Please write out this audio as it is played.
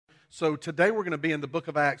So today we're going to be in the book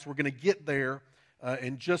of Acts. We're going to get there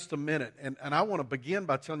in just a minute. And I want to begin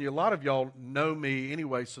by telling you, a lot of y'all know me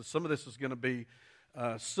anyway, so some of this is going to be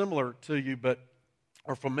similar to you,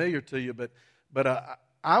 or familiar to you. But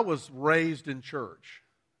I was raised in church.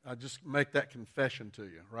 I just make that confession to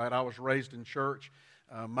you, right? I was raised in church.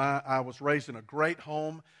 I was raised in a great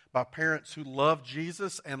home by parents who loved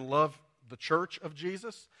Jesus and loved the church of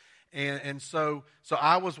Jesus. And so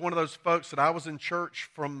I was one of those folks that I was in church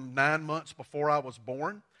from 9 months before I was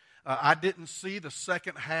born. I didn't see the first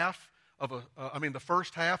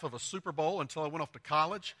half of a Super Bowl until I went off to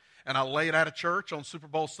college, and I laid out of church on Super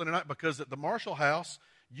Bowl Sunday night because at the Marshall House,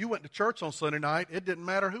 you went to church on Sunday night. It didn't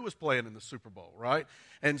matter who was playing in the Super Bowl, right?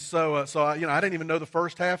 And so I didn't even know the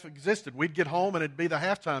first half existed. We'd get home and it'd be the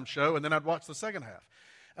halftime show, and then I'd watch the second half.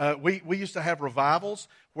 We used to have revivals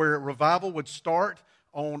where revival would start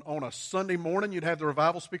on a Sunday morning. You'd have the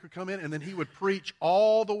revival speaker come in, and then he would preach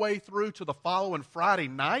all the way through to the following Friday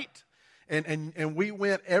night. And we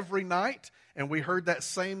went every night, and we heard that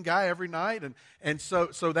same guy every night. And so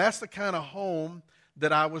that's the kind of home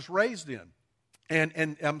that I was raised in.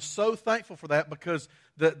 And I'm so thankful for that, because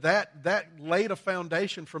that laid a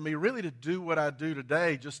foundation for me really to do what I do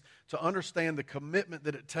today, just to understand the commitment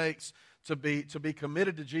that it takes to be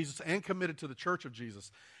committed to Jesus and committed to the church of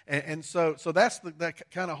Jesus. And so that's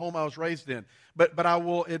that kind of home I was raised in. But I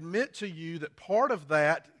will admit to you that part of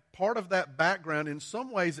that background, in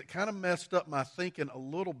some ways, it kind of messed up my thinking a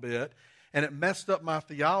little bit, and it messed up my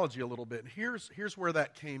theology a little bit. And here's where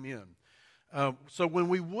that came in. So when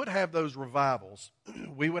we would have those revivals,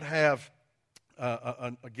 we would have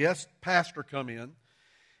a guest pastor come in,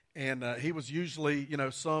 and he was usually,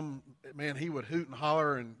 he would hoot and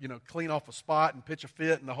holler and, clean off a spot and pitch a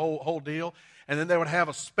fit and the whole deal. And then they would have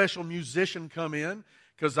a special musician come in,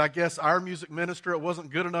 because I guess our music minister, it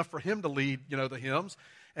wasn't good enough for him to lead, the hymns.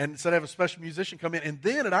 And so they have a special musician come in. And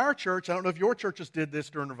then at our church, I don't know if your churches did this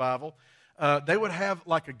during revival, they would have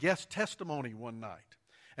like a guest testimony one night.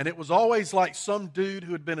 And it was always like some dude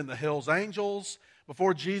who had been in the Hells Angels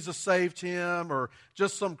before Jesus saved him, or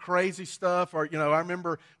just some crazy stuff. Or, I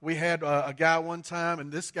remember we had a guy one time, and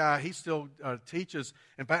this guy, he still teaches.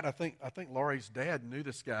 In fact, I think Laurie's dad knew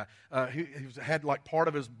this guy. He had like part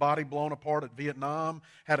of his body blown apart at Vietnam,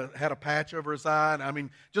 had a patch over his eye. And I mean,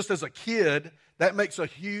 just as a kid, that makes a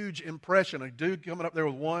huge impression. A dude coming up there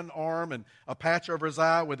with one arm and a patch over his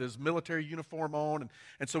eye with his military uniform on.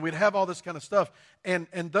 And so we'd have all this kind of stuff. And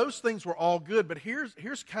those things were all good, but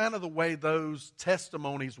here's kind of the way those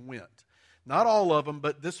testimonies went. Not all of them,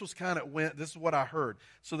 but this is what I heard.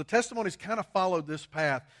 So the testimonies kind of followed this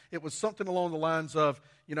path. It was something along the lines of,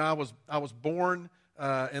 I was born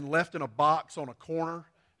and left in a box on a corner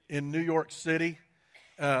in New York City.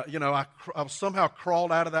 I somehow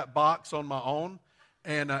crawled out of that box on my own,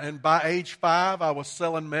 and by age 5, I was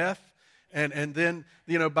selling meth, and then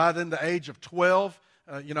by the age of 12,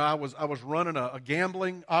 I was running a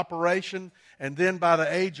gambling operation, and then by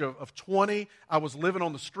the age of 20, I was living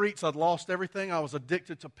on the streets. I'd lost everything. I was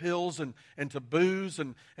addicted to pills and to booze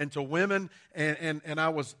and to women, and I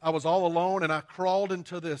was all alone, and I crawled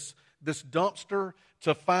into this dumpster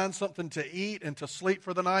to find something to eat and to sleep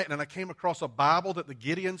for the night. And I came across a Bible that the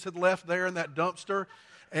Gideons had left there in that dumpster.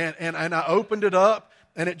 And I opened it up,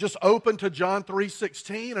 and it just opened to John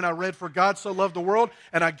 3:16. And I read, "For God so loved the world."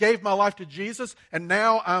 And I gave my life to Jesus. And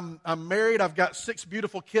now I'm married. I've got 6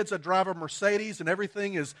 beautiful kids. I drive a Mercedes, and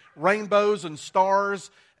everything is rainbows and stars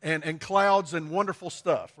and clouds and wonderful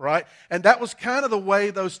stuff, right? And that was kind of the way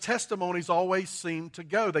those testimonies always seemed to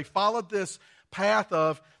go. They followed this path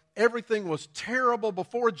of, everything was terrible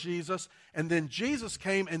before Jesus, and then Jesus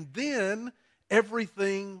came, and then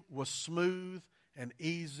everything was smooth and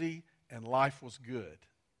easy, and life was good.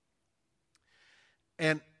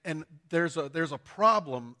 And there's a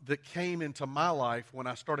problem that came into my life when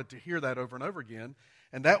I started to hear that over and over again,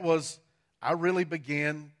 and that was, I really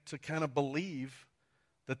began to kind of believe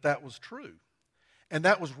that was true. And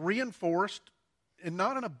that was reinforced, and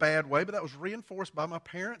not in a bad way, but that was reinforced by my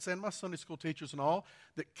parents and my Sunday school teachers and all,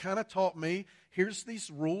 that kind of taught me, here's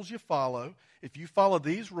these rules you follow. If you follow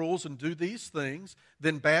these rules and do these things,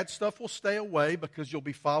 then bad stuff will stay away, because you'll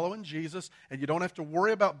be following Jesus, and you don't have to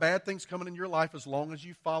worry about bad things coming in your life as long as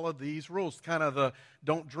you follow these rules. Kind of the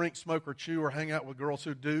don't drink, smoke, or chew, or hang out with girls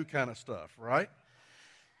who do kind of stuff, right?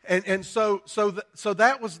 And so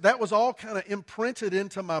that was all kind of imprinted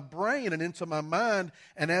into my brain and into my mind.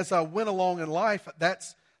 And as I went along in life,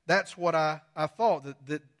 that's what I thought,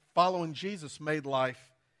 that following Jesus made life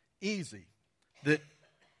easy, that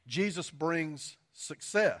Jesus brings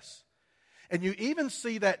success. And you even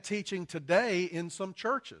see that teaching today in some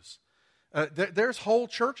churches. There's whole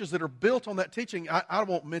churches that are built on that teaching. I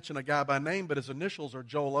won't mention a guy by name, but his initials are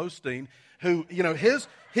Joel Osteen, who,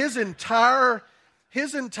 his entire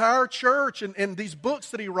church and these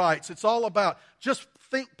books that he writes, it's all about just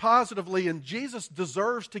think positively, and Jesus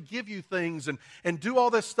deserves to give you things and do all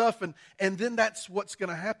this stuff, and then that's what's going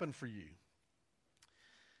to happen for you.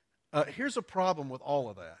 Here's a problem with all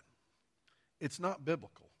of that. It's not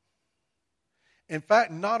biblical. In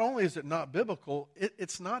fact, not only is it not biblical,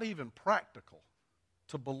 it's not even practical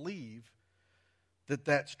to believe that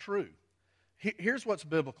that's true. Here's what's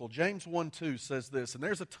biblical. James 1:2 says this, and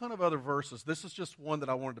there's a ton of other verses. This is just one that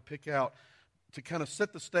I wanted to pick out to kind of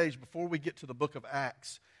set the stage before we get to the book of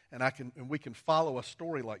Acts, and we can follow a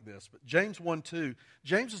story like this. But James 1:2,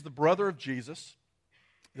 James is the brother of Jesus.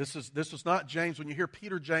 This is not James. When you hear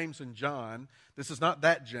Peter, James, and John, this is not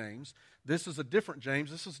that James. This is a different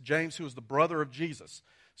James. This is James, who is the brother of Jesus.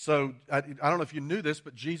 So I don't know if you knew this,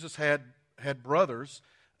 but Jesus had brothers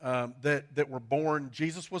that were born.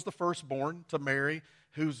 Jesus was the firstborn to Mary,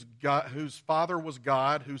 whose father was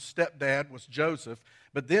God, whose stepdad was Joseph.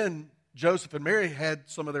 But then Joseph and Mary had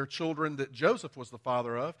some of their children that Joseph was the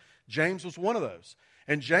father of. James was one of those.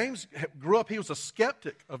 And James grew up, he was a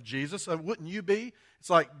skeptic of Jesus. Wouldn't you be? It's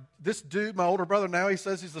like, this dude, my older brother, now he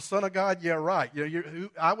says he's the Son of God. Yeah, right.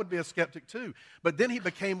 I would be a skeptic too. But then he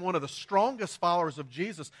became one of the strongest followers of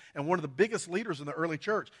Jesus and one of the biggest leaders in the early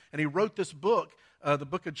church. And he wrote this book, the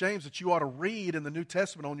book of James, that you ought to read in the New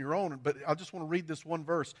Testament on your own. But I just want to read this one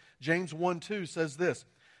verse. James 1:2 says this,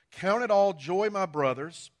 "Count it all joy, my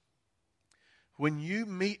brothers, when you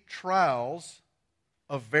meet trials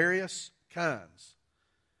of various kinds."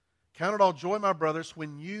 Count it all joy, my brothers,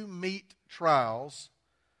 when you meet trials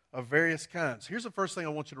of various kinds. Here's the first thing I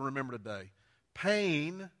want you to remember today.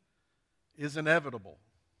 Pain is inevitable.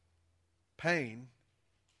 Pain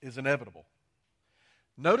is inevitable.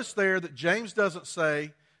 Notice there that James doesn't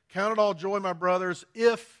say, count it all joy, my brothers,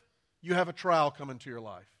 if you have a trial come into your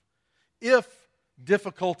life. If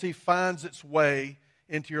difficulty finds its way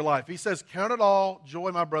into your life. He says, count it all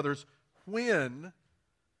joy, my brothers, when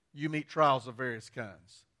you meet trials of various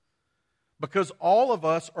kinds. Because all of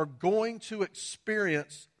us are going to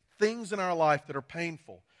experience things in our life that are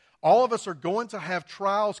painful. All of us are going to have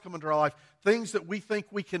trials come into our life, things that we think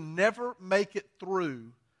we can never make it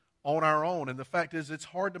through on our own. And the fact is, it's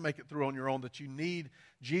hard to make it through on your own, that you need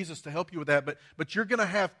Jesus to help you with that. But you're going to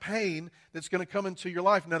have pain that's going to come into your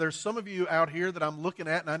life. Now, there's some of you out here that I'm looking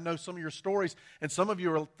at, and I know some of your stories, and some of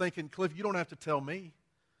you are thinking, Cliff, you don't have to tell me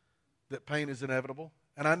that pain is inevitable.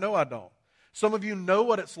 And I know I don't. Some of you know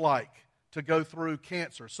what it's like to go through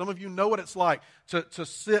cancer. Some of you know what it's like to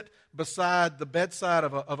sit beside the bedside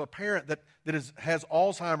of a parent that has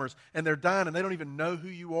Alzheimer's, and they're dying and they don't even know who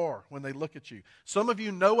you are when they look at you. Some of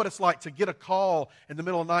you know what it's like to get a call in the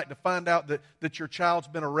middle of the night to find out that your child's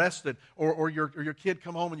been arrested, or your kid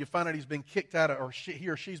come home and you find out he's been kicked out of, or he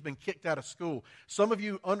or she's been kicked out of school. Some of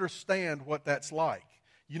you understand what that's like.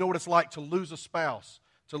 You know what it's like to lose a spouse,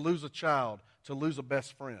 to lose a child, to lose a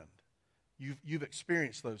best friend. You've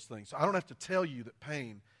experienced those things. So I don't have to tell you that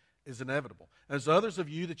pain is inevitable. There's others of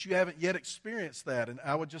you that you haven't yet experienced that, and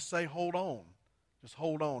I would just say hold on. Just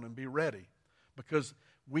hold on and be ready, because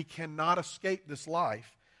we cannot escape this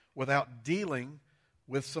life without dealing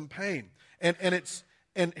with some pain. And here's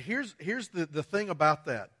the thing about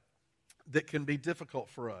that can be difficult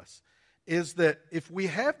for us, is that if we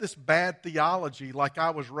have this bad theology like I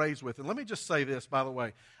was raised with, and let me just say this, by the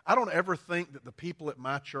way, I don't ever think that the people at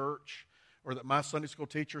my church or that my Sunday school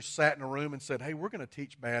teachers sat in a room and said, hey, we're going to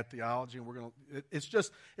teach bad theology, and it's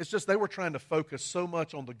just they were trying to focus so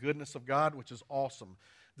much on the goodness of God, which is awesome,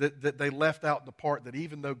 that they left out the part that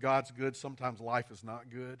even though God's good, sometimes life is not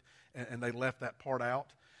good, and they left that part out.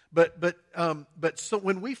 But so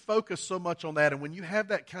when we focus so much on that, and when you have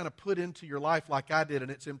that kind of put into your life like I did, and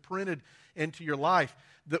it's imprinted into your life,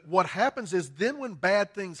 that what happens is then when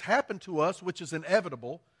bad things happen to us, which is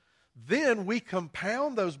inevitable, then we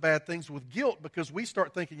compound those bad things with guilt, because we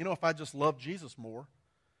start thinking, if I just loved Jesus more,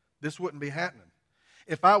 this wouldn't be happening.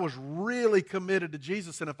 If I was really committed to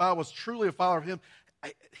Jesus and if I was truly a follower of Him,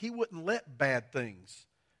 He wouldn't let bad things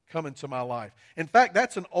come into my life. In fact,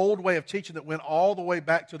 that's an old way of teaching that went all the way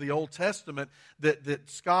back to the Old Testament, that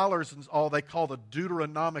scholars and all, they call the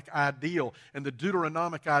Deuteronomic ideal. And the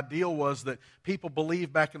Deuteronomic ideal was that people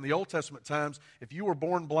believed back in the Old Testament times, if you were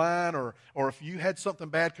born blind or if you had something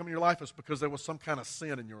bad come in your life, it's because there was some kind of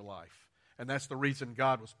sin in your life. And that's the reason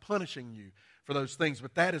God was punishing you for those things.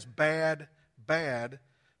 But that is bad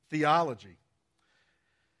theology.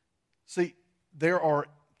 See, there are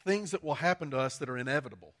things that will happen to us that are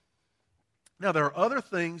inevitable. Now, there are other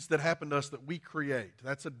things that happen to us that we create.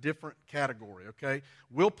 That's a different category, okay?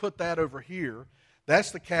 We'll put that over here.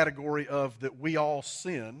 That's the category of that we all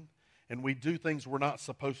sin, and we do things we're not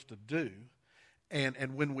supposed to do.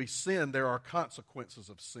 And when we sin, there are consequences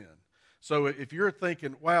of sin. So if you're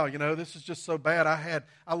thinking, wow, this is just so bad,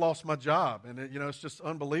 I lost my job, and it's just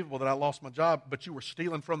unbelievable that I lost my job, but you were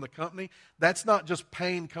stealing from the company, that's not just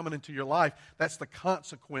pain coming into your life, that's the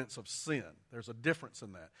consequence of sin. There's a difference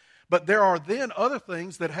in that. But there are then other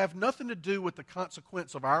things that have nothing to do with the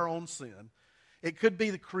consequence of our own sin. It could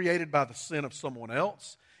be created by the sin of someone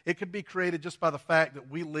else. It could be created just by the fact that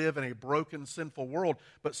we live in a broken, sinful world.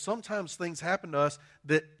 But sometimes things happen to us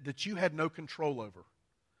that you had no control over.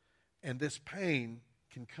 And this pain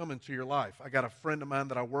can come into your life. I got a friend of mine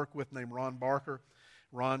that I work with named Ron Barker.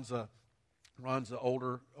 Ron's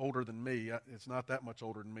older than me. It's not that much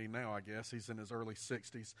older than me now, I guess. He's in his early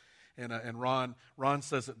 60s. And Ron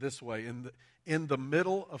says it this way: in the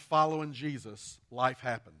middle of following Jesus, life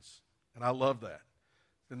happens. And I love that.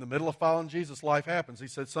 In the middle of following Jesus, life happens. He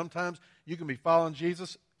said sometimes you can be following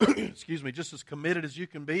Jesus, just as committed as you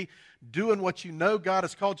can be, doing what you know God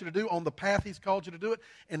has called you to do on the path He's called you to do it.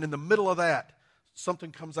 And in the middle of that,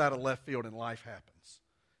 something comes out of left field and life happens.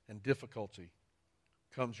 And difficulty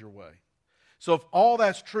comes your way. So if all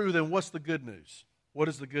that's true, then what's the good news? What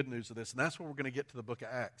is the good news of this? And that's where we're going to get to the book of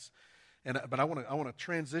Acts. But I want to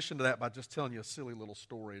transition to that by just telling you a silly little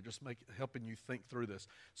story, just helping you think through this.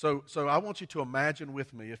 So I want you to imagine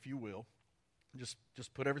with me, if you will,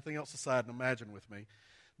 just put everything else aside and imagine with me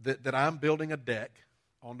that I'm building a deck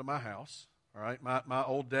onto my house. All right, my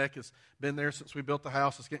old deck has been there since we built the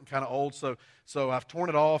house. It's getting kind of old, so I've torn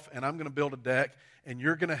it off, and I'm going to build a deck, and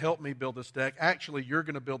you're going to help me build this deck. Actually, you're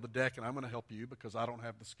going to build the deck, and I'm going to help you because I don't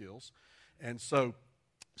have the skills. And so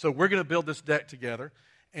we're going to build this deck together.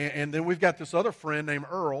 And then we've got this other friend named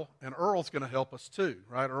Earl, and Earl's going to help us too,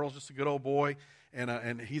 right? Earl's just a good old boy,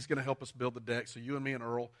 and he's going to help us build the deck. So you and me and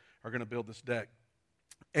Earl are going to build this deck.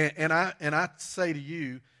 And I say to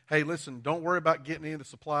you, hey, listen, don't worry about getting any of the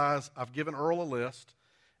supplies. I've given Earl a list,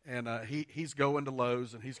 and he's going to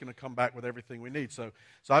Lowe's, and he's going to come back with everything we need. So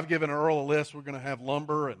I've given Earl a list. We're going to have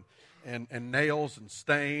lumber and nails and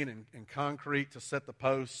stain and concrete to set the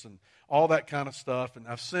posts and all that kind of stuff. And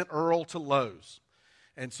I've sent Earl to Lowe's.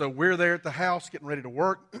 And so we're there at the house getting ready to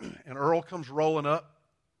work, and Earl comes rolling up.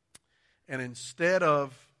 And instead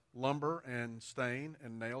of lumber and stain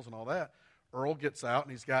and nails and all that, Earl gets out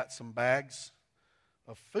and he's got some bags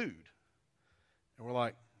of food. And we're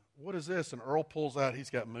like, what is this? And Earl pulls out, he's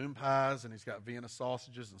got moon pies and he's got Vienna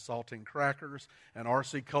sausages and saltine crackers and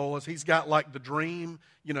RC colas. He's got like the dream,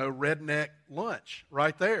 redneck lunch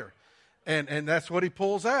right there. And that's what he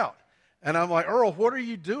pulls out. And I'm like, Earl, what are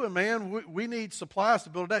you doing, man? We need supplies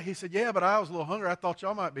to build a deck. He said, yeah, but I was a little hungry. I thought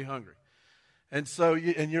y'all might be hungry. And so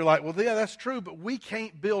you're like, well, yeah, that's true, but we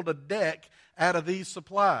can't build a deck out of these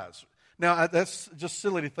supplies. Now, that's just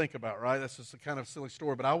silly to think about, right? That's just a kind of silly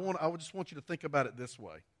story. But I would just want you to think about it this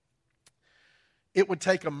way. It would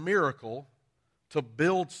take a miracle to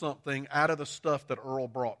build something out of the stuff that Earl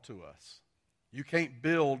brought to us. You can't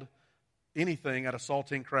build anything out of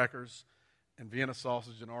saltine crackers and Vienna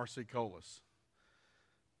sausage and RC colas.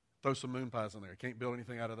 Throw some moon pies in there. You can't build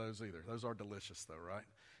anything out of those either. Those are delicious, though, right?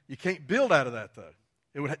 You can't build out of that, though.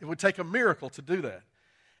 It would take a miracle to do that.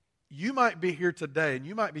 You might be here today, and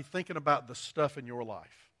you might be thinking about the stuff in your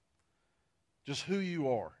life. Just who you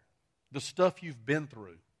are. The stuff you've been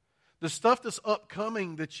through. The stuff that's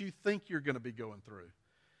upcoming that you think you're going to be going through.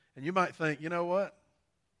 And you might think, you know what?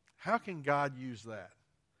 How can God use that?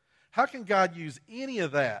 How can God use any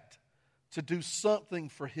of that to do something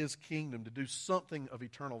for His kingdom, to do something of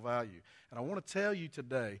eternal value? And I want to tell you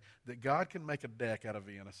today that God can make a deck out of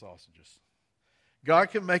Vienna sausages.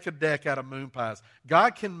 God can make a deck out of moon pies.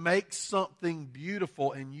 God can make something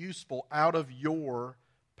beautiful and useful out of your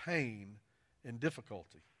pain and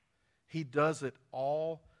difficulty. He does it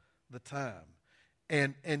all the time.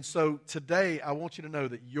 And so today I want you to know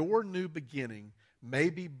that your new beginning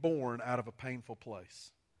may be born out of a painful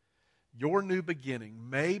place. Your new beginning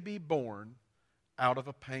may be born out of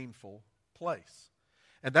a painful place.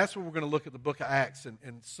 And that's where we're going to look at the book of Acts and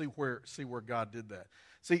see where God did that.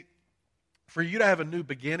 See, for you to have a new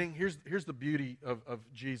beginning, here's the beauty of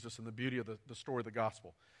Jesus and the beauty of the story of the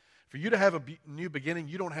gospel. For you to have a new beginning,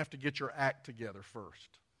 you don't have to get your act together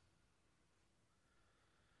first.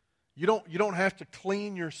 You don't have to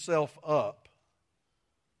clean yourself up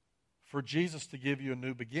for Jesus to give you a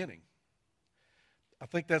new beginning. I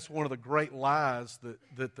think that's one of the great lies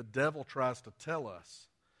that the devil tries to tell us.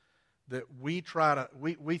 that we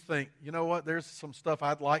think, you know what, there's some stuff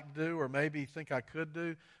I'd like to do or maybe think I could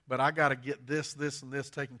do, but I got to get this, and this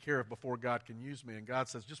taken care of before God can use me. And God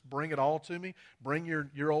says, just bring it all to me. Bring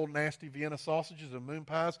your old nasty Vienna sausages and moon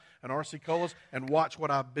pies and RC Colas and watch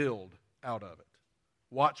what I build out of it.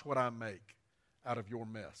 Watch what I make out of your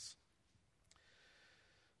mess.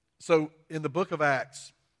 So in the book of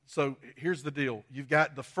Acts, so here's the deal. You've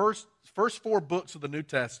got the first 4 books of the New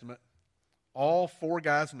Testament, all 4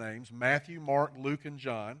 guys' names, Matthew, Mark, Luke, and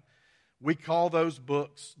John. We call those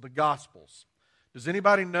books the Gospels. Does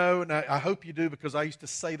anybody know, and I hope you do because I used to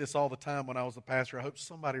say this all the time when I was a pastor, I hope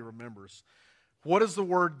somebody remembers. What is the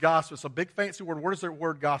word gospel? It's a big fancy word. What does the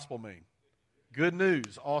word gospel mean? Good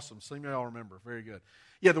news. Awesome. Some of y'all remember. Very good.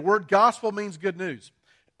 Yeah, the word gospel means good news.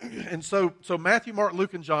 And so Matthew, Mark,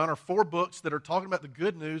 Luke, and John are 4 books that are talking about the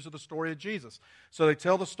good news of the story of Jesus. So they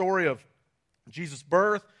tell the story of Jesus'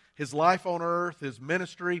 birth, His life on earth, His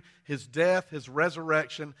ministry, His death, His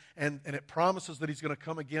resurrection, and it promises that He's going to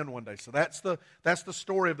come again one day. So that's the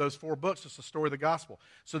story of those 4 books. It's the story of the gospel.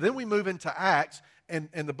 So then we move into Acts, and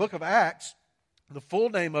the book of Acts, the full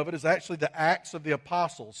name of it is actually the Acts of the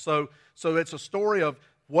Apostles. So it's a story of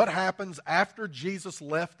what happens after Jesus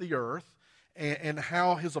left the earth and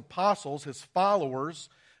how His apostles, His followers,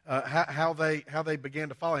 how they began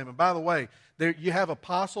to follow Him. And by the way, there you have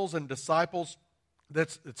apostles and disciples.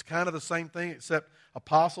 It's kind of the same thing, except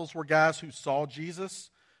apostles were guys who saw Jesus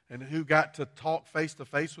and who got to talk face to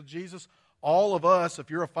face with Jesus. All of us, if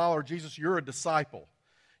you're a follower of Jesus, you're a disciple.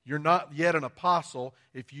 You're not yet an apostle.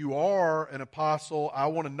 If you are an apostle, I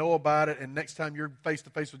want to know about it, and next time you're face to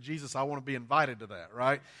face with Jesus, I want to be invited to that,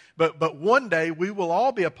 right? But one day we will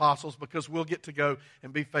all be apostles because we'll get to go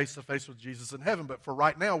and be face to face with Jesus in heaven. But for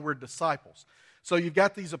right now, we're disciples. So you've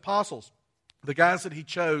got these apostles, the guys that He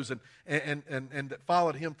chose and that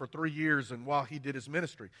followed Him for 3 years and while He did His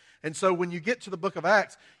ministry. And so when you get to the book of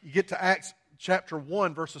Acts, you get to Acts chapter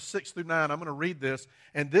 1, verses 6 through 9. I'm going to read this.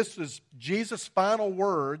 And this is Jesus' final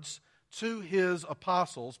words to His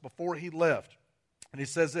apostles before He left. And He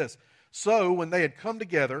says this, "So when they had come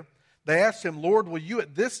together, they asked Him, 'Lord, will you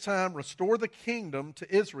at this time restore the kingdom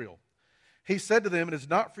to Israel?' He said to them, 'It is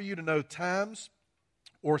not for you to know times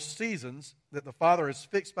or seasons that the Father has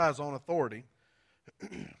fixed by His own authority,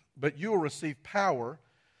 but you will receive power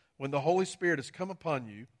when the Holy Spirit has come upon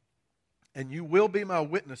you, and you will be my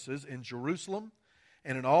witnesses in Jerusalem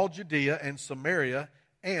and in all Judea and Samaria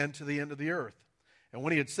and to the end of the earth.' And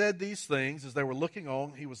when He had said these things, as they were looking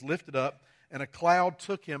on, He was lifted up, and a cloud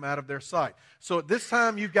took Him out of their sight." So at this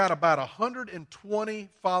time, you've got about 120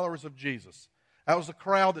 followers of Jesus. That was the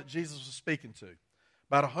crowd that Jesus was speaking to,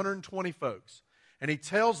 about 120 folks. And He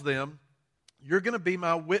tells them, you're going to be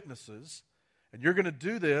my witnesses, and you're going to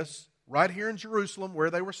do this right here in Jerusalem where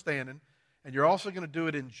they were standing, and you're also going to do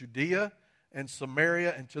it in Judea and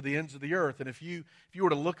Samaria and to the ends of the earth. And if you were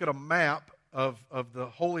to look at a map of the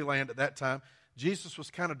Holy Land at that time, Jesus was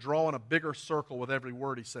kind of drawing a bigger circle with every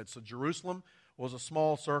word He said. So Jerusalem was a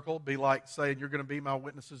small circle, be like saying, you're going to be my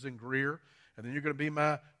witnesses in Greer, and then you're going to be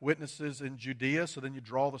my witnesses in Judea. So then you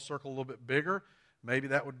draw the circle a little bit bigger. Maybe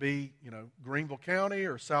that would be, Greenville County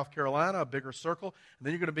or South Carolina, a bigger circle. And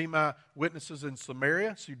then you're going to be my witnesses in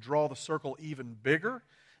Samaria. So you draw the circle even bigger.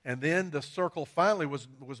 And then the circle finally was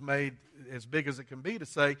made as big as it can be to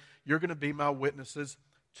say, you're going to be my witnesses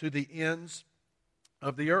to the ends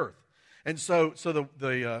of the earth. And so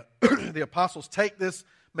the the apostles take this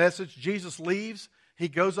message. Jesus leaves. He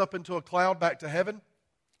goes up into a cloud back to heaven.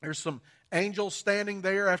 There's some angels standing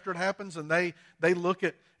there after it happens, and they look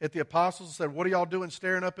at the apostles and said, "What are y'all doing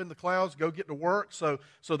staring up in the clouds? Go get to work." So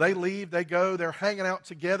they leave, they go, they're hanging out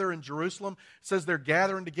together in Jerusalem. It says they're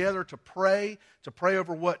gathering together to pray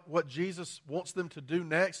over what Jesus wants them to do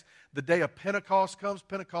next. The day of Pentecost comes.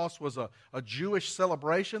 Pentecost was a Jewish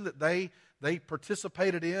celebration that they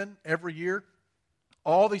participated in every year.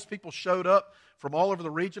 All these people showed up from all over the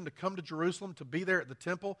region to come to Jerusalem to be there at the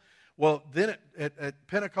temple. Well, then at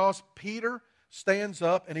Pentecost, Peter stands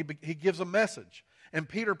up and he gives a message. And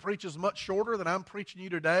Peter preaches much shorter than I'm preaching you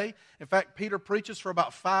today. In fact, Peter preaches for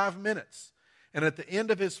about 5 minutes. And at the end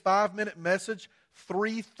of his 5-minute message,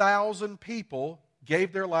 3,000 people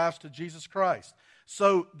gave their lives to Jesus Christ.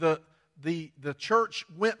 So the church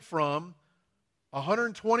went from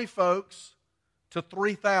 120 folks to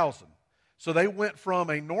 3,000. So they went from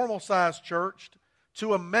a normal-sized church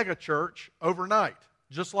to a mega church overnight,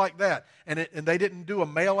 just like that. And they didn't do a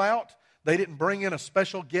mail-out. They didn't bring in a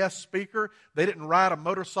special guest speaker. They didn't ride a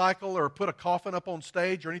motorcycle or put a coffin up on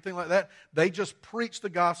stage or anything like that. They just preached the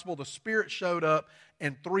gospel. The Spirit showed up,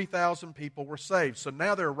 and 3,000 people were saved. So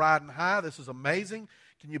now they're riding high. This is amazing.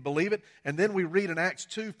 Can you believe it? And then we read in Acts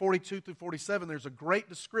 2, 42 through 47, there's a great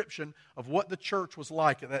description of what the church was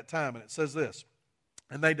like at that time. And it says this,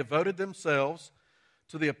 "And they devoted themselves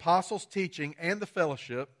to the apostles' teaching and the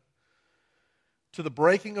fellowship, to the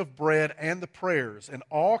breaking of bread and the prayers. And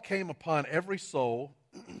all came upon every soul,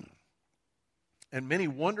 and many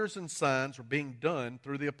wonders and signs were being done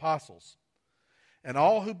through the apostles. And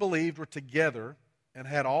all who believed were together and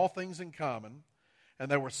had all things in common,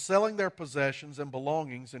 and they were selling their possessions and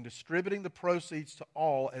belongings and distributing the proceeds to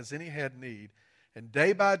all as any had need. And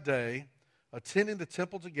day by day, attending the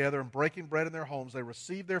temple together and breaking bread in their homes, they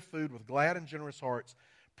received their food with glad and generous hearts,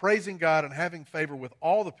 praising God and having favor with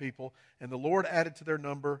all the people. And the Lord added to their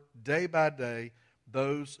number day by day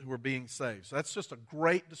those who were being saved." So that's just a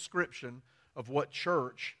great description of what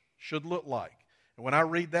church should look like. And when I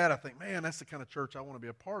read that, I think, man, that's the kind of church I want to be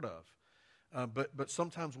a part of. But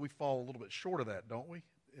sometimes we fall a little bit short of that, don't we?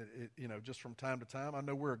 Just from time to time. I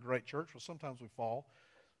know we're a great church, but sometimes we fall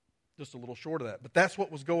just a little short of that. But that's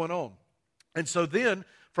what was going on. And so then,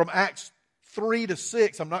 from Acts 3 to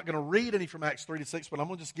 6, I'm not going to read any from Acts 3 to 6, but I'm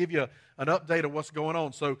going to just give you an update of what's going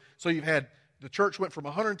on. So you've had, the church went from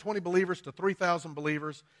 120 believers to 3,000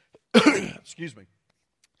 believers. Excuse me.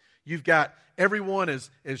 You've got everyone is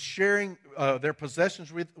sharing their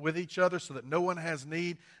possessions with each other so that no one has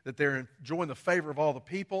need, that they're enjoying the favor of all the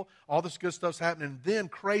people. All this good stuff's happening. And then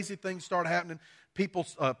crazy things start happening. People,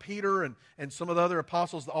 Peter and some of the other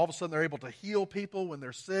apostles, all of a sudden they're able to heal people when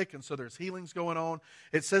they're sick, and so there's healings going on.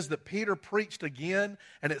 It says that Peter preached again,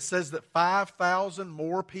 and it says that 5,000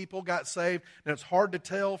 more people got saved. Now, it's hard to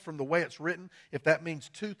tell from the way it's written if that means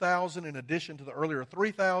 2,000 in addition to the earlier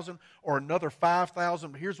 3,000 or another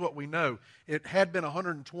 5,000. But here's what we know. It had been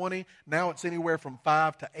 120. Now it's anywhere from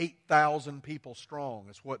 5,000 to 8,000 people strong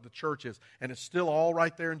is what the church is. And it's still all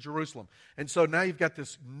right there in Jerusalem. And so now you've got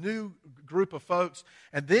this new group of folks.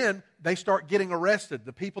 And then they start getting arrested.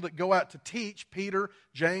 The people that go out to teach, Peter,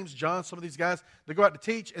 James, John, some of these guys, they go out to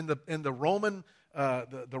teach, and the Roman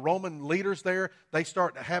the Roman leaders there, they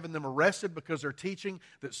start having them arrested because they're teaching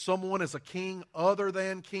that someone is a king other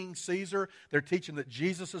than King Caesar. They're teaching that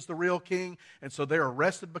Jesus is the real king, and so they're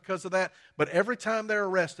arrested because of that. But every time they're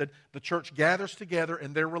arrested, the church gathers together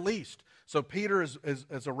and they're released. So Peter is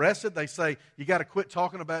arrested. They say, "You got to quit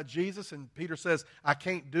talking about Jesus." And Peter says, "I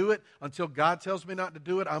can't do it until God tells me not to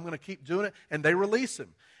do it. I'm going to keep doing it." And they release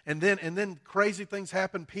him. And then crazy things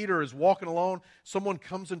happen. Peter is walking along. Someone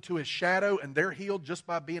comes into his shadow, and they're healed just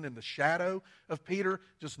by being in the shadow of Peter.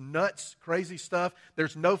 Just nuts, crazy stuff.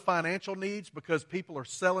 There's no financial needs because people are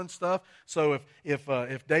selling stuff. So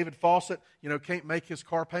if David Fawcett, can't make his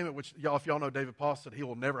car payment, which if y'all know David Fawcett, he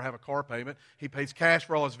will never have a car payment. He pays cash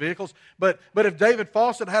for all his vehicles. But if David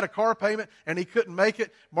Fawcett had a car payment and he couldn't make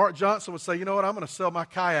it, Mark Johnson would say, "You know what? I'm going to sell my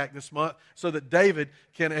kayak this month so that David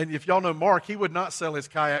can." And if y'all know Mark, he would not sell his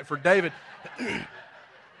kayak for David.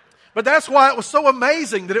 But that's why it was so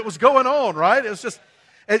amazing that it was going on, right? It was just,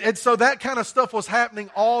 and so that kind of stuff was happening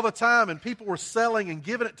all the time, and people were selling and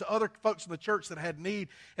giving it to other folks in the church that had need,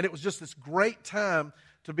 and it was just this great time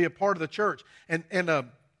to be a part of the church. And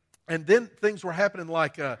then things were happening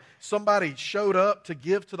like somebody showed up to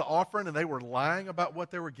give to the offering, and they were lying about what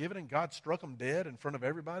they were giving, and God struck them dead in front of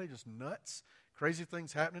everybody. Just nuts, crazy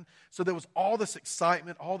things happening. So there was all this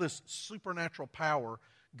excitement, all this supernatural power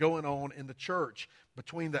going on in the church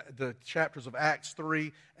between the chapters of Acts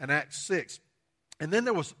 3 and Acts 6. And then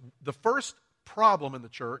there was the first problem in the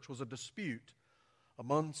church was a dispute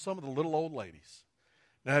among some of the little old ladies.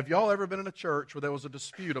 Now, have y'all ever been in a church where there was a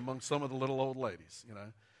dispute among some of the little old ladies?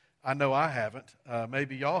 I know I haven't.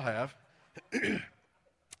 Maybe y'all have.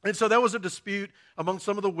 And so there was a dispute among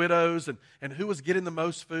some of the widows and who was getting the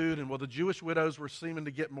most food. And the Jewish widows were seeming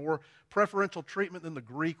to get more preferential treatment than the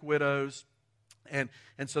Greek widows. And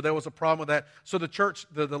so there was a problem with that. So the church,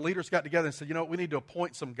 the leaders got together and said, we need to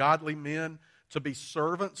appoint some godly men to be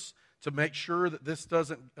servants to make sure that this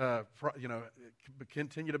doesn't,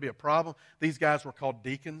 continue to be a problem. These guys were called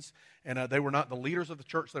deacons, and they were not the leaders of the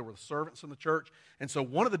church. They were the servants in the church. And so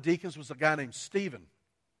one of the deacons was a guy named Stephen.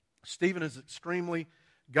 Stephen is an extremely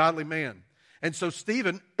godly man. And so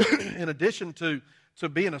Stephen, in addition to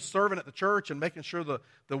being a servant at the church and making sure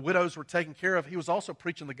the widows were taken care of, he was also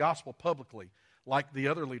preaching the gospel publicly, like the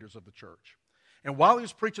other leaders of the church. And while he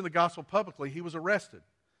was preaching the gospel publicly, he was arrested.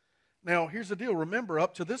 Now, here's the deal. Remember,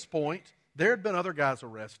 up to this point, there had been other guys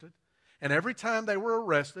arrested. And every time they were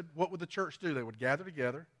arrested, what would the church do? They would gather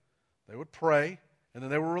together, they would pray, and then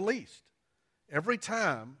they were released. Every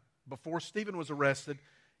time before Stephen was arrested,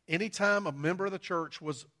 anytime a member of the church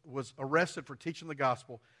was arrested for teaching the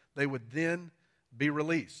gospel, they would then be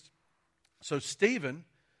released. So Stephen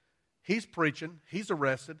He's preaching. He's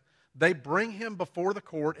arrested. They bring him before the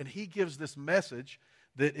court, and he gives this message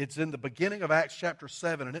that it's in the beginning of Acts chapter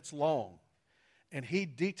 7, and it's long. And he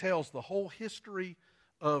details the whole history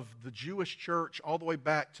of the Jewish church all the way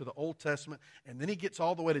back to the Old Testament. And then he gets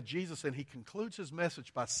all the way to Jesus, and he concludes his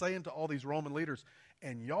message by saying to all these Roman leaders,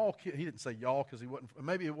 and y'all, he didn't say y'all because he wasn't,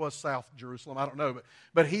 maybe it was South Jerusalem, I don't know.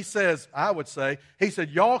 But he says, I would say, he said,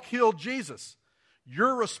 y'all killed Jesus.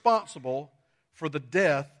 You're responsible for the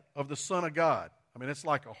death of the Son of God. I mean, it's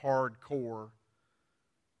like a hardcore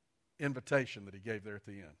invitation that he gave there at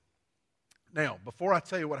the end. Now, before I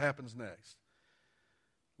tell you what happens next,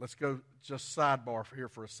 let's go just sidebar here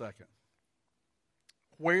for a second.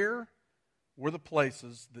 Where were the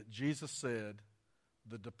places that Jesus said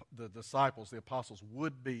the disciples, the apostles,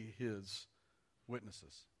 would be his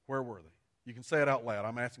witnesses? Where were they? You can say it out loud.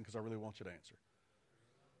 I'm asking because I really want you to answer.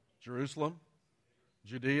 Jerusalem,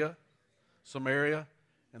 Judea, Samaria,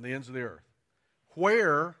 and the ends of the earth.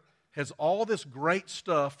 Where has all this great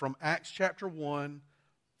stuff from Acts chapter 1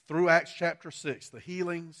 through Acts chapter 6, the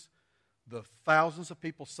healings, the thousands of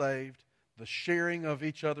people saved, the sharing of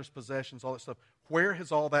each other's possessions, all that stuff, where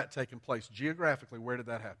has all that taken place? Geographically, where did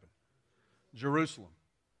that happen? Jerusalem.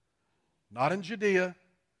 Not in Judea,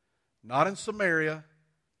 not in Samaria,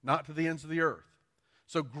 not to the ends of the earth.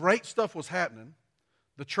 So great stuff was happening.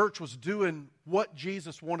 The church was doing what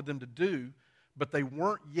Jesus wanted them to do, but they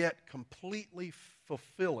weren't yet completely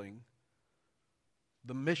fulfilling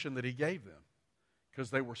the mission that he gave them because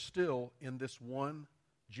they were still in this one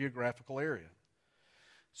geographical area.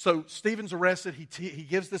 So Stephen's arrested. He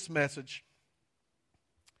gives this message,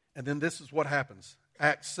 and then this is what happens.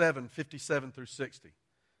 Acts 7, 57 through 60.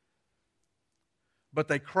 But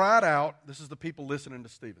they cried out, this is the people listening to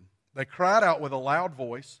Stephen. They cried out with a loud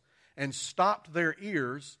voice and stopped their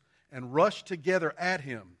ears and rushed together at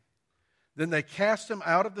him. Then they cast him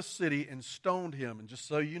out of the city and stoned him. And just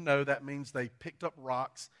so you know, that means they picked up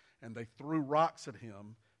rocks and they threw rocks at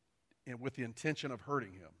him with the intention of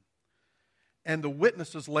hurting him. And the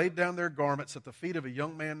witnesses laid down their garments at the feet of a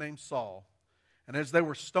young man named Saul. And as they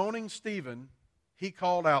were stoning Stephen, he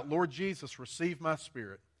called out, Lord Jesus, receive my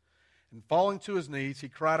spirit. And falling to his knees, he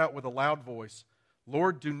cried out with a loud voice,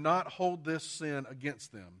 Lord, do not hold this sin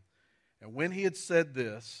against them. And when he had said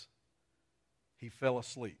this, he fell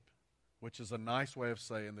asleep, which is a nice way of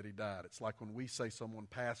saying that he died. It's like when we say someone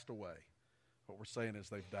passed away. What we're saying is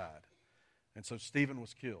they've died. And so Stephen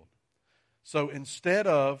was killed. So instead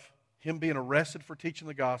of him being arrested for teaching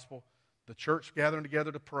the gospel, the church gathering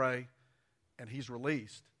together to pray, and he's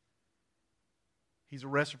released, he's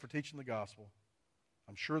arrested for teaching the gospel.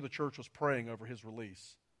 I'm sure the church was praying over his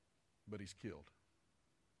release, but he's killed.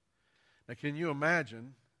 Now, can you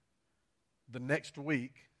imagine the next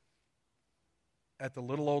week at the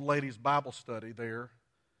little old lady's Bible study there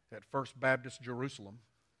at First Baptist Jerusalem,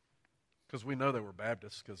 because we know they were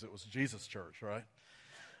Baptists because it was Jesus' church, right?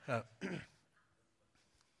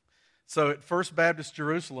 So at First Baptist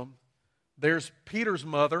Jerusalem, there's Peter's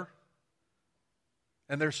mother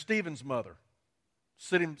and there's Stephen's mother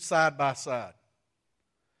sitting side by side.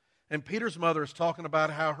 And Peter's mother is talking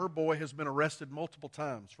about how her boy has been arrested multiple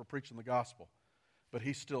times for preaching the gospel, but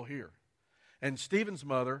he's still here. And Stephen's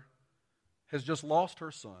mother has just lost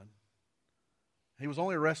her son. He was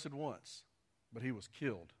only arrested once, but he was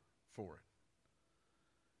killed for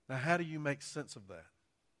it. Now, how do you make sense of that?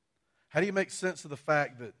 How do you make sense of the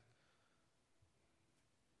fact that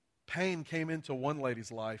pain came into one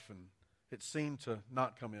lady's life and it seemed to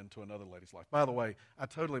not come into another lady's life? By the way, I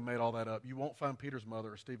totally made all that up. You won't find Peter's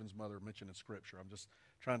mother or Stephen's mother mentioned in Scripture. I'm just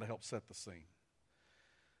trying to help set the scene.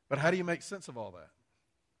 But how do you make sense of all that?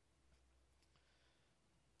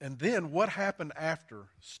 And then what happened after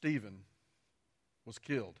Stephen was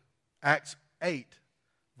killed? Acts 8,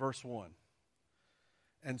 verse 1.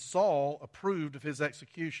 And Saul approved of his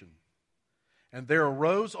execution. And there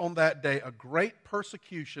arose on that day a great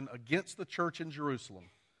persecution against the church in Jerusalem.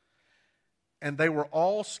 And they were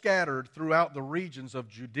all scattered throughout the regions of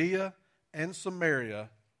Judea and Samaria,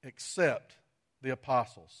 except the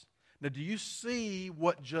apostles. Now, do you see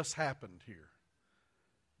what just happened here?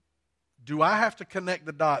 Do I have to connect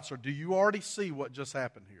the dots, or do you already see what just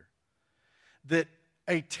happened here? That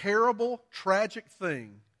a terrible, tragic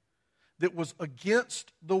thing that was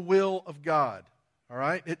against the will of God. All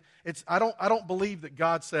right? I don't believe that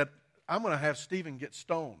God said, I'm going to have Stephen get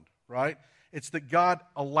stoned, right? It's that God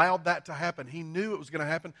allowed that to happen. He knew it was going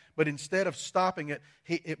to happen, but instead of stopping it,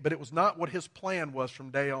 but it was not what His plan was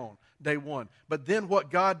from day one. But then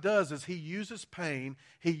what God does is He uses pain,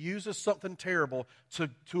 He uses something terrible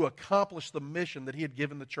to accomplish the mission that He had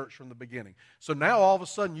given the church from the beginning. So now all of a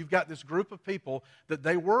sudden you've got this group of people that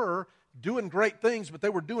they were doing great things, but they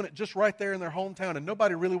were doing it just right there in their hometown, and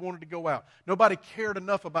nobody really wanted to go out. Nobody cared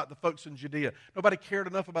enough about the folks in Judea. Nobody cared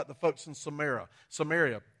enough about the folks in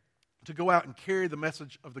Samaria to go out and carry the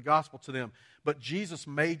message of the gospel to them. But Jesus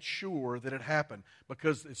made sure that it happened,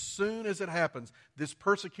 because as soon as it happens, this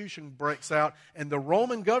persecution breaks out, and the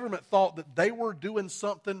Roman government thought that they were doing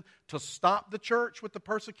something to stop the church with the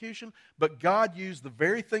persecution, but God used the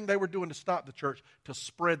very thing they were doing to stop the church to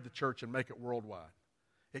spread the church and make it worldwide.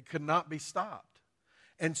 It could not be stopped.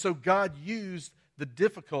 And so God used the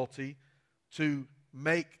difficulty to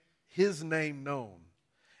make His name known.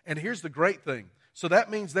 And here's the great thing. So that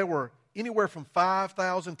means there were anywhere from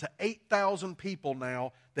 5,000 to 8,000 people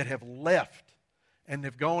now that have left and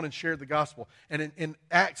have gone and shared the gospel. And in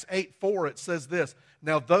Acts 8:4 it says this,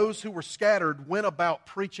 "Now those who were scattered went about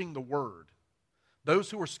preaching the word."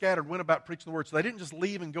 Those who were scattered went about preaching the word. So they didn't just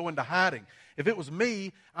leave and go into hiding. If it was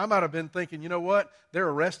me, I might have been thinking, you know what? They're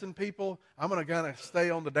arresting people. I'm going to kind of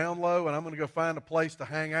stay on the down low, and I'm going to go find a place to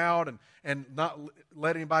hang out and not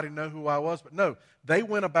let anybody know who I was. But no, they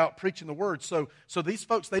went about preaching the word. So these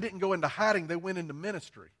folks, they didn't go into hiding. They went into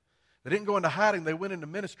ministry. They didn't go into hiding. They went into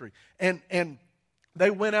ministry. And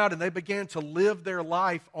they went out and they began to live their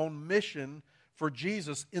life on mission for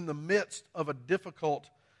Jesus in the midst of a difficult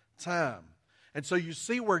time. And so you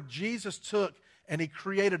see where Jesus took and He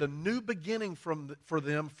created a new beginning for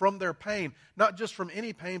them from their pain. Not just from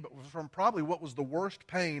any pain, but from probably what was the worst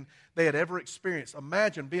pain they had ever experienced.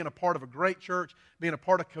 Imagine being a part of a great church, being a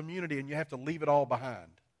part of community, and you have to leave it all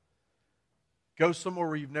behind. Go somewhere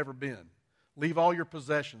where you've never been. Leave all your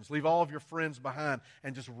possessions, leave all of your friends behind,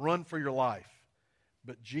 and just run for your life.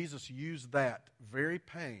 But Jesus used that very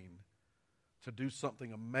pain to do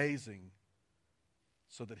something amazing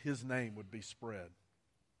so that His name would be spread.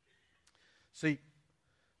 See,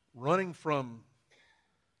 running from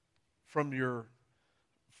your,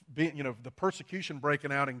 the persecution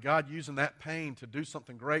breaking out and God using that pain to do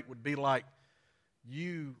something great would be like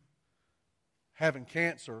you having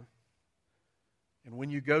cancer, and when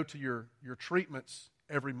you go to your treatments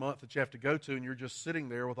every month that you have to go to, and you're just sitting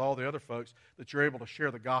there with all the other folks, that you're able to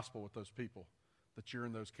share the gospel with those people that you're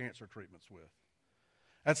in those cancer treatments with.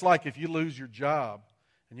 That's like if you lose your job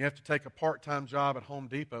and you have to take a part-time job at Home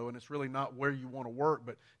Depot, and it's really not where you want to work,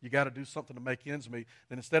 but you got to do something to make ends meet.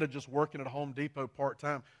 Then instead of just working at Home Depot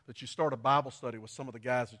part-time, that you start a Bible study with some of the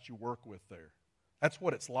guys that you work with there. That's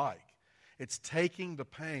what it's like. It's taking the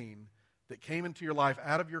pain that came into your life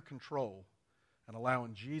out of your control and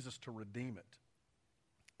allowing Jesus to redeem it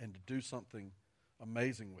and to do something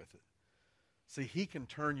amazing with it. See, He can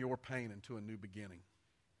turn your pain into a new beginning.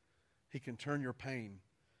 He can turn your pain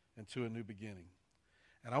into a new beginning.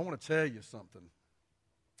 And I want to tell you something,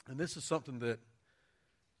 and this is something that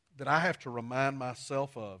I have to remind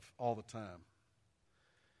myself of all the time.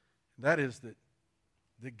 That is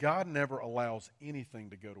that God never allows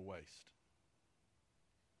anything to go to waste.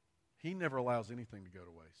 He never allows anything to go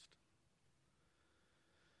to waste.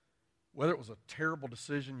 Whether it was a terrible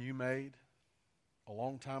decision you made a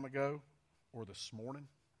long time ago or this morning,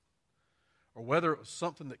 or whether it was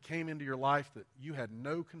something that came into your life that you had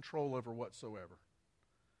no control over whatsoever,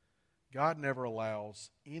 God never allows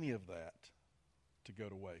any of that to go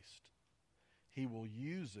to waste. He will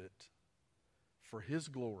use it for His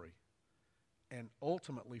glory and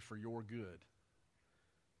ultimately for your good.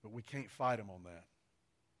 But we can't fight Him on that.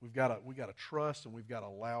 We've got to trust, and we've got to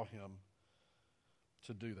allow Him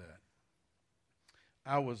to do that.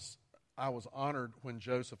 I was honored when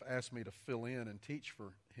Joseph asked me to fill in and teach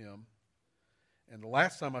for him. And the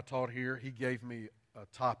last time I taught here, he gave me a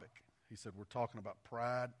topic. He said, "We're talking about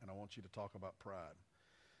pride, and I want you to talk about pride."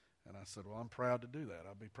 And I said, "Well, I'm proud to do that.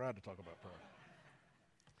 I'll be proud to talk about pride."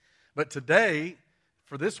 But today,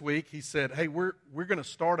 for this week, he said, "Hey, we're going to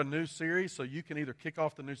start a new series, so you can either kick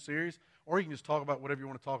off the new series, or you can just talk about whatever you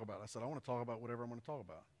want to talk about." I said, "I want to talk about whatever I want to talk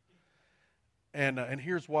about." And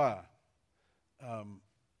here's why.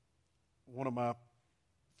 One of my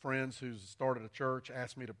friends who's started a church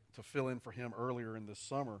asked me to fill in for him earlier in this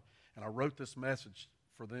summer, and I wrote this message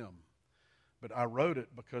for them. But I wrote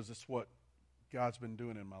it because it's what God's been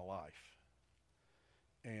doing in my life.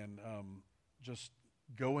 And just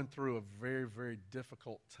going through a very, very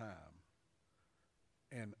difficult time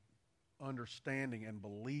and understanding and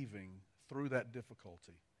believing through that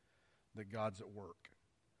difficulty that God's at work.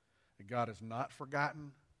 That God has not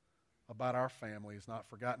forgotten about our family. He's not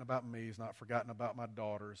forgotten about me. He's not forgotten about my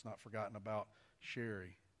daughter. He's not forgotten about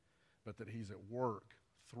Sherry. But that He's at work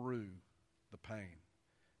through the pain.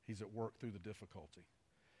 He's at work through the difficulty.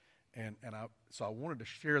 So I wanted to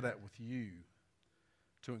share that with you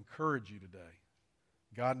to encourage you today.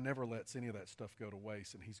 God never lets any of that stuff go to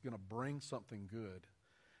waste, and He's going to bring something good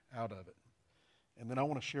out of it. And then I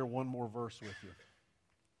want to share one more verse with you.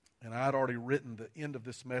 And I had already written the end of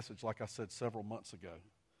this message, like I said, several months ago.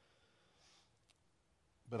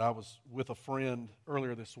 But I was with a friend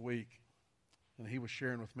earlier this week, and he was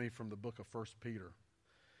sharing with me from the book of 1 Peter.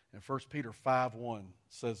 And 1 Peter 5:1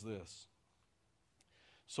 says this: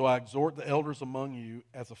 "So I exhort the elders among you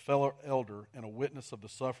as a fellow elder and a witness of the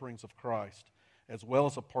sufferings of Christ, as well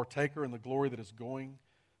as a partaker in the glory that is going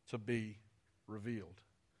to be revealed."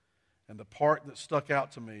 And the part that stuck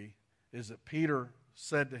out to me is that Peter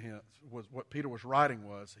said to him, what Peter was writing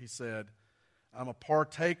was, he said, "I'm a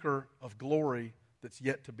partaker of glory that's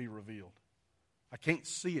yet to be revealed. I can't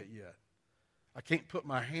see it yet. I can't put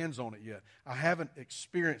my hands on it yet. I haven't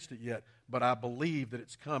experienced it yet, but I believe that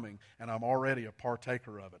it's coming, and I'm already a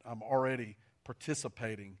partaker of it. I'm already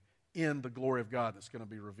participating in the glory of God that's going to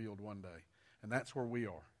be revealed one day." And that's where we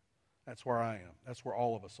are. That's where I am. That's where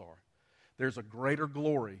all of us are. There's a greater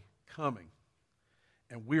glory coming,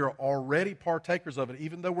 and we are already partakers of it,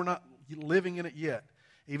 even though we're not living in it yet.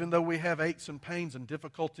 Even though we have aches and pains and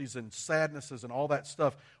difficulties and sadnesses and all that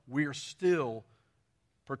stuff, we are still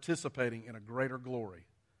participating in a greater glory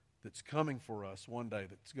that's coming for us one day,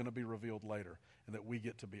 that's going to be revealed later, and that we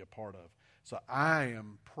get to be a part of. So I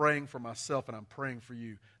am praying for myself, and I'm praying for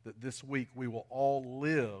you, that this week we will all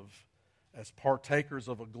live as partakers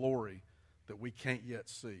of a glory that we can't yet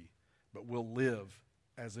see, but we'll live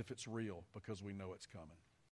as if it's real because we know it's coming.